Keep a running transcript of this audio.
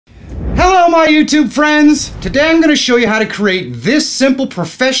my YouTube friends! Today I'm going to show you how to create this simple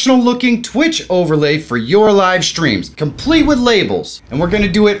professional looking Twitch overlay for your live streams, complete with labels. And we're going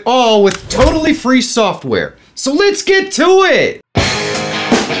to do it all with totally free software. So let's get to it!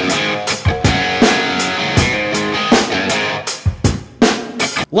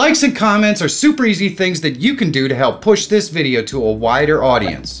 Likes and comments are super easy things that you can do to help push this video to a wider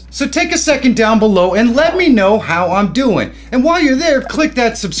audience. So take a second down below and let me know how I'm doing. And while you're there, click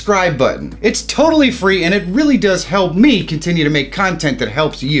that subscribe button. It's totally free and it really does help me continue to make content that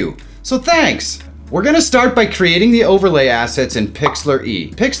helps you. So thanks! We're gonna start by creating the overlay assets in Pixlr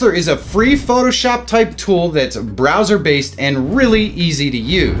E. Pixlr is a free Photoshop type tool that's browser based and really easy to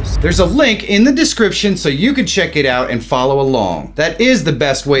use. There's a link in the description so you can check it out and follow along. That is the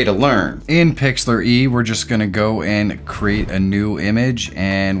best way to learn. In Pixlr E, we're just gonna go and create a new image,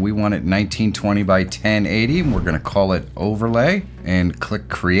 and we want it 1920 by 1080. We're gonna call it overlay and click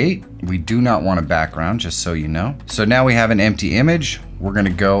create. We do not want a background, just so you know. So now we have an empty image. We're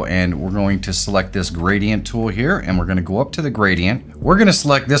gonna go and we're going to select this gradient tool here, and we're gonna go up to the gradient. We're gonna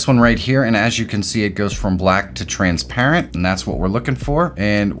select this one right here, and as you can see, it goes from black to transparent, and that's what we're looking for.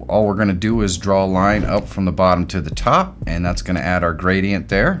 And all we're gonna do is draw a line up from the bottom to the top, and that's gonna add our gradient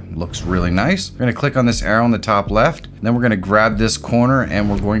there. Looks really nice. We're gonna click on this arrow in the top left, then we're gonna grab this corner and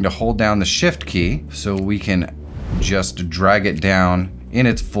we're going to hold down the shift key so we can just drag it down in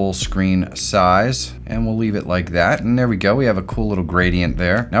its full screen size, and we'll leave it like that. And there we go, we have a cool little gradient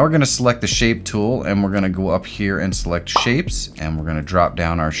there. Now we're gonna select the shape tool, and we're gonna go up here and select shapes, and we're gonna drop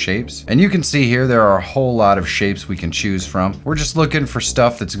down our shapes. And you can see here there are a whole lot of shapes we can choose from. We're just looking for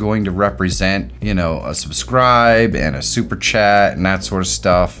stuff that's going to represent, you know, a subscribe and a super chat and that sort of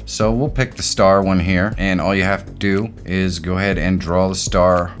stuff. So we'll pick the star one here, and all you have to do is go ahead and draw the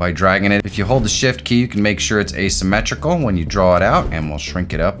star by dragging it. If you hold the shift key, you can make sure it's asymmetrical when you draw it out, and we'll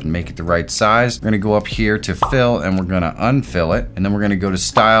shrink it up and make it the right size. We're gonna go up here to fill, and we're gonna unfill it, and then we're gonna go to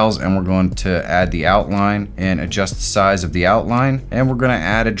styles, and we're going to add the outline and adjust the size of the outline, and we're gonna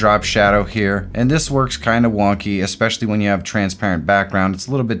add a drop shadow here. And this works kind of wonky, especially when you have transparent background. It's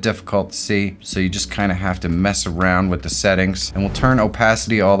a little bit difficult to see, so you just kind of have to mess around with the settings. And we'll turn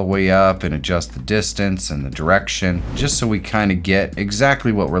opacity all the way up and adjust the distance and the direction, just so we kind of get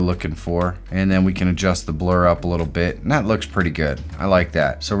exactly what we're looking for. And then we can adjust the blur up a little bit, and that looks pretty good. I like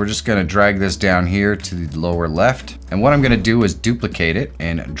that. So we're just gonna drag this down here to the lower left. And what I'm gonna do is duplicate it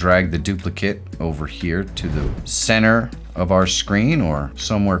and drag the duplicate over here to the center of our screen, or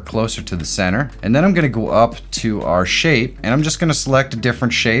somewhere closer to the center. And then I'm gonna go up to our shape, and I'm just gonna select a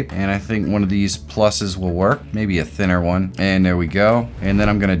different shape, and I think one of these pluses will work, maybe a thinner one. And there we go. And then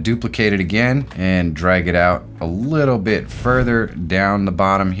I'm gonna duplicate it again and drag it out a little bit further down the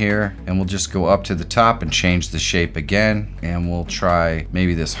bottom here, and we'll just go up to the top and change the shape again, and we'll try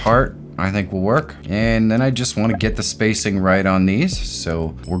maybe this heart. I think will work. And then I just want to get the spacing right on these.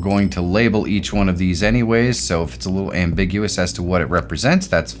 So we're going to label each one of these anyways. So if it's a little ambiguous as to what it represents,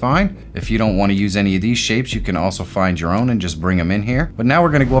 that's fine. If you don't want to use any of these shapes, you can also find your own and just bring them in here. But now we're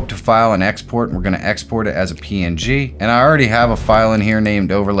going to go up to file and export, and we're going to export it as a PNG. And I already have a file in here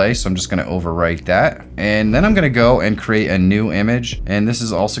named overlay, so I'm just going to overwrite that. And then I'm going to go and create a new image. And this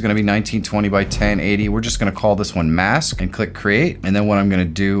is also going to be 1920 by 1080. We're just going to call this one mask and click create. And then what I'm going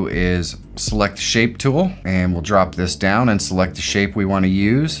to do is select the shape tool, and we'll drop this down and select the shape we want to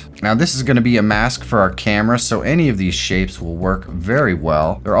use. Now this is going to be a mask for our camera, so any of these shapes will work very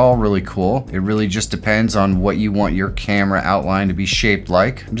well. They're all really cool. It really just depends on what you want your camera outline to be shaped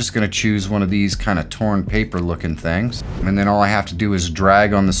like. I'm just going to choose one of these kind of torn paper looking things, and then all I have to do is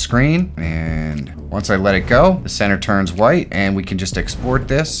drag on the screen, and once I let it go, the center turns white, and we can just export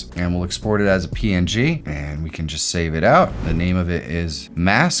this, and we'll export it as a PNG, and we can just save it out. The name of it is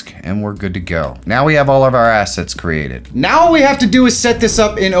mask, and we're good to go. Now we have all of our assets created. Now all we have to do is set this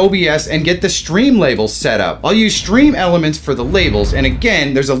up in OBS and get the stream labels set up. I'll use Stream Elements for the labels, and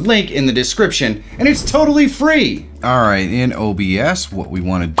again, there's a link in the description, and it's totally free. All right, in OBS, what we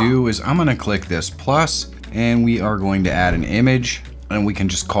want to do is I'm going to click this plus, and we are going to add an image. And we can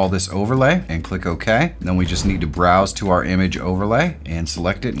just call this overlay and click OK. Then we just need to browse to our image overlay and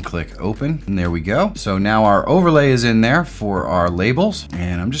select it and click open. And there we go. So now our overlay is in there for our labels.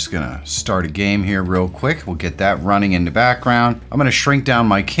 And I'm just gonna start a game here real quick. We'll get that running in the background. I'm gonna shrink down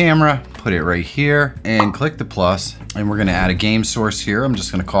my camera, put it right here, and click the plus. And we're gonna add a game source here. I'm just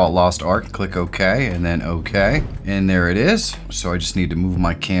gonna call it Lost Ark, click OK, and then OK. And there it is. So I just need to move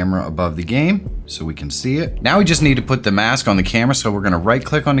my camera above the game so we can see it. Now we just need to put the mask on the camera. So we're gonna right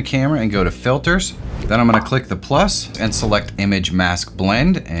click on the camera and go to filters. Then I'm gonna click the plus and select image mask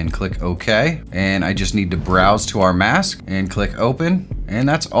blend and click OK. And I just need to browse to our mask and click open. And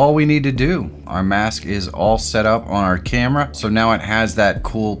that's all we need to do. Our mask is all set up on our camera. So now it has that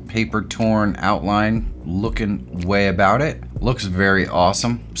cool paper torn outline looking way about it. Looks very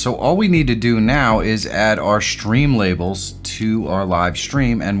awesome. So all we need to do now is add our stream labels to our live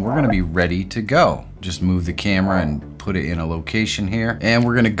stream and we're gonna be ready to go. Just move the camera and put it in a location here. And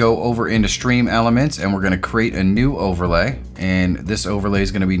we're gonna go over into stream elements and we're gonna create a new overlay. And this overlay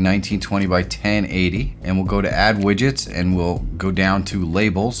is gonna be 1920 by 1080. And we'll go to add widgets and we'll go down to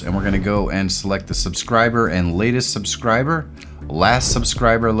labels and we're gonna go and select the subscriber and latest subscriber, last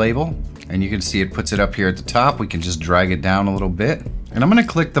subscriber label. And you can see it puts it up here at the top. We can just drag it down a little bit. And I'm gonna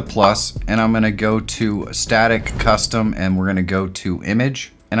click the plus and I'm gonna go to static custom and we're gonna go to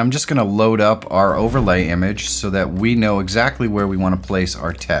image. And I'm just gonna load up our overlay image so that we know exactly where we wanna place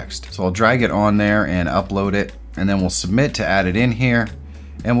our text. So I'll drag it on there and upload it and then we'll submit to add it in here.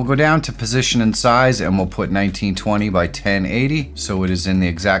 And we'll go down to position and size and we'll put 1920 by 1080 so it is in the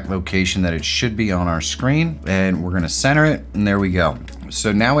exact location that it should be on our screen. And we're gonna center it and there we go.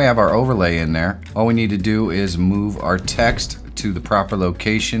 So now we have our overlay in there. All we need to do is move our text to the proper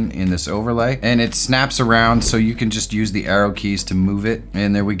location in this overlay and it snaps around so you can just use the arrow keys to move it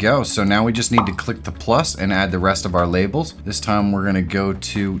and there we go. So now we just need to click the plus and add the rest of our labels. This time we're gonna go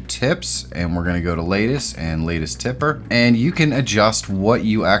to tips and we're gonna go to latest and latest tipper and you can adjust what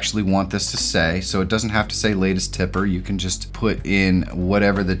you actually want this to say. So it doesn't have to say latest tipper. You can just put in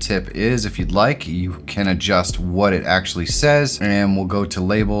whatever the tip is if you'd like. You can adjust what it actually says and we'll go to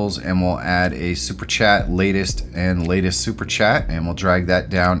labels and we'll add a super chat latest and latest super chat and we'll drag that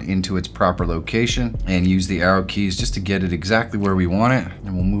down into its proper location and use the arrow keys just to get it exactly where we want it.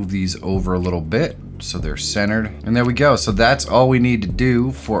 And we'll move these over a little bit so they're centered. And there we go. So that's all we need to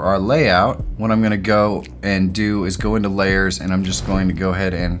do for our layout. What I'm gonna go and do is go into layers and I'm just going to go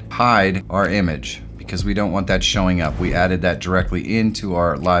ahead and hide our image, because we don't want that showing up. We added that directly into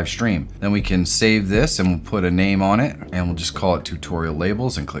our live stream. Then we can save this and we'll put a name on it and we'll just call it tutorial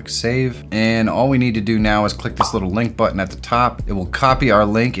labels and click save. And all we need to do now is click this little link button at the top. It will copy our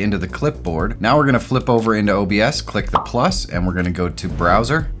link into the clipboard. Now we're gonna flip over into OBS, click the plus and we're gonna go to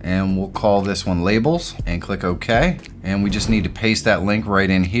browser and we'll call this one labels and click OK. And we just need to paste that link right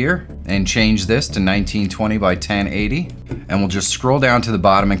in here and change this to 1920 by 1080. And we'll just scroll down to the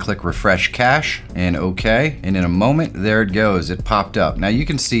bottom and click refresh cache and OK. And in a moment, there it goes. It popped up. Now you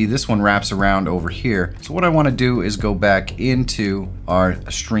can see this one wraps around over here. So what I want to do is go back into our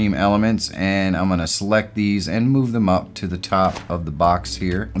stream elements and I'm going to select these and move them up to the top of the box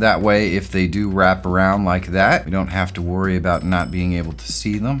here. That way, if they do wrap around like that, we don't have to worry about not being able to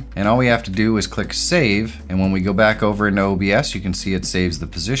see them. And all we have to do is click save. And when we go back over into OBS, you can see it saves the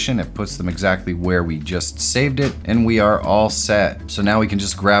position. It puts them exactly where we just saved it and we are all set. So now we can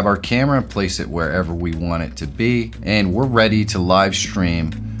just grab our camera and place it wherever we want it to be. And we're ready to live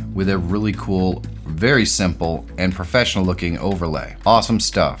stream with a really cool, very simple and professional looking overlay. Awesome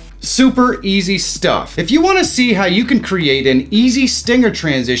stuff. Super easy stuff. If you want to see how you can create an easy stinger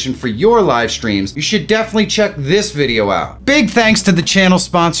transition for your live streams, you should definitely check this video out. Big thanks to the channel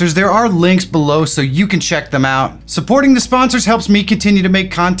sponsors. There are links below so you can check them out. Supporting the sponsors helps me continue to make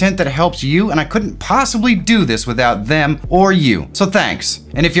content that helps you, and I couldn't possibly do this without them or you. So thanks.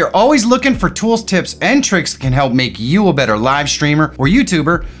 And if you're always looking for tools, tips, and tricks that can help make you a better live streamer or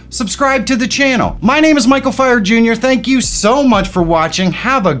YouTuber, subscribe to the channel. My name is Michael Fire Jr. Thank you so much for watching.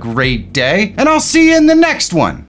 Have a great day, and I'll see you in the next one.